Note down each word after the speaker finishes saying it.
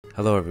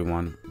Hello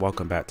everyone,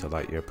 welcome back to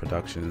Light Year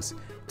Productions.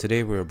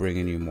 Today we're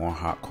bringing you more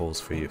hot coals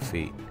for your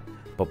feet.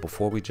 But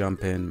before we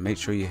jump in, make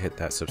sure you hit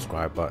that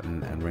subscribe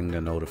button and ring the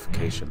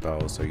notification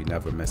bell so you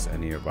never miss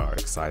any of our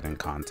exciting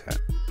content.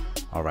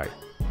 Alright,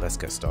 let's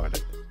get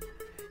started.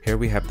 Here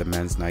we have the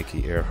men's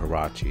Nike Air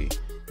Huarache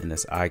in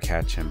this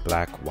eye-catching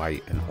black,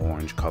 white, and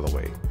orange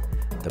colorway.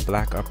 The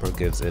black upper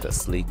gives it a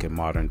sleek and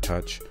modern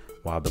touch,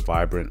 while the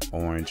vibrant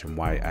orange and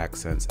white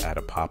accents add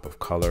a pop of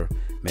color,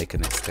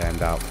 making it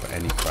stand out for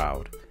any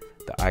crowd.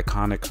 The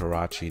iconic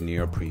Huarache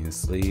neoprene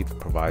sleeve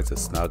provides a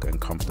snug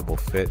and comfortable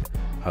fit,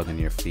 hugging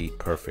your feet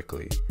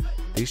perfectly.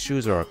 These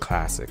shoes are a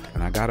classic,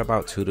 and I got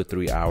about 2 to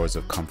 3 hours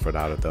of comfort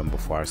out of them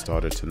before I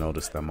started to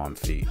notice them on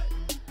feet.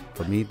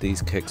 For me,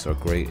 these kicks are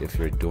great if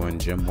you're doing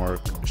gym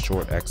work,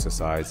 short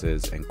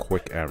exercises, and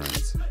quick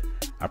errands.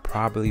 I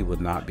probably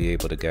would not be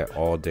able to get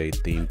all-day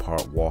theme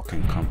park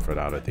walking comfort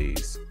out of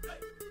these.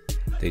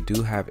 They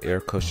do have air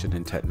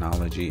cushioning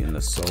technology in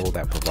the sole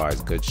that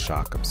provides good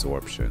shock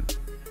absorption.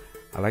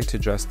 I like to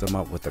dress them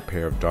up with a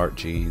pair of dark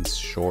jeans,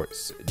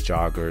 shorts,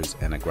 joggers,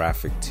 and a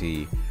graphic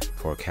tee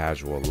for a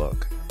casual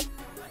look.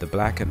 The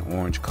black and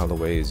orange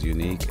colorway is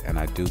unique, and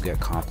I do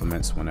get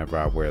compliments whenever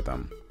I wear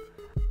them.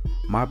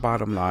 My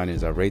bottom line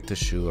is I rate the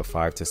shoe a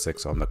 5 to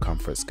 6 on the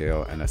comfort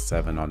scale and a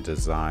 7 on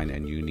design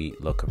and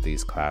unique look of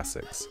these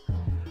classics.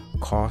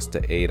 Cost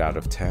a 8 out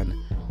of 10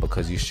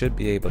 because you should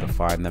be able to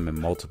find them in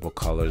multiple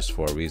colors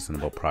for a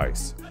reasonable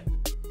price.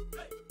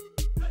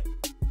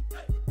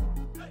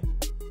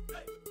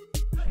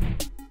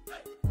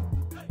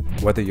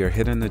 Whether you're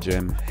hitting the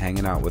gym,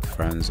 hanging out with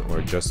friends, or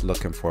just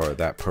looking for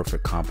that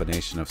perfect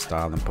combination of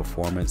style and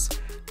performance,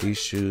 these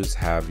shoes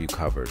have you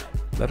covered.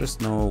 Let us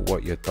know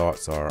what your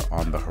thoughts are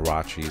on the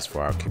Huaraches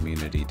for our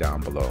community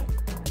down below.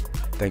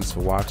 Thanks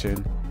for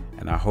watching,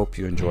 and I hope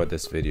you enjoyed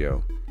this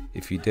video.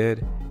 If you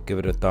did, give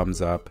it a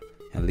thumbs up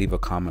and leave a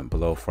comment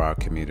below for our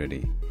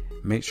community.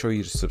 Make sure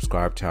you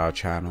subscribe to our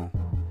channel.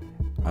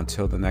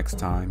 Until the next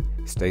time,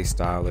 stay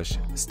stylish,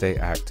 stay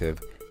active,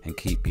 and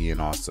keep being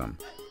awesome.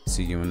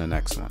 See you in the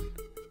next one.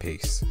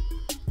 Peace.